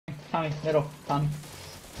Tommy, middle, Tommy.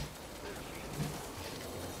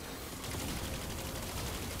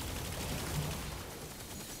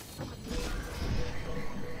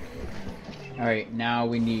 Alright, now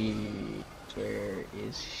we need... Where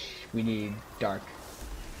is... We need dark.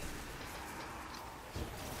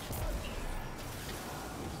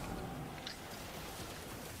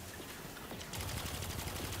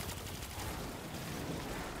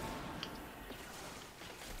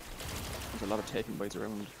 There's a lot of taking bites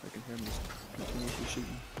around. I can hear them just continuously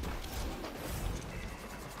shooting.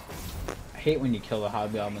 I hate when you kill the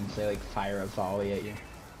hobgoblins, they like fire a volley at you.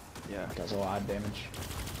 Yeah. It does a lot of damage.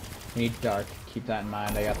 We need dark, keep that in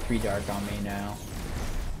mind. I got 3 dark on me now.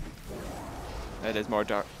 There's more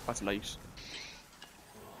dark. That's light.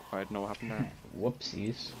 I don't know what happened there.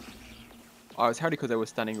 Whoopsies. Oh, it's hardly because I was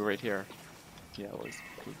standing right here. Yeah, it was.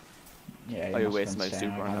 Yeah, you I must wasted have my been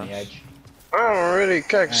super standing on on the that. edge. I'm really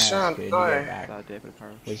kick That's shot. good, you go Die. back. Bad day for the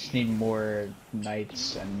car. We just need more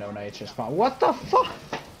knights and no knights just spawn. What the fuck?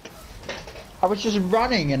 I was just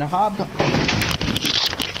running and a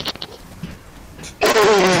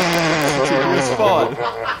Respawn!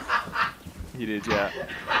 He did, yeah.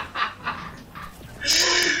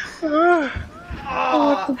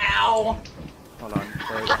 Oh, ow! Hold on.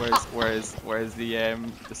 Where's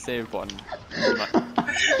the save button?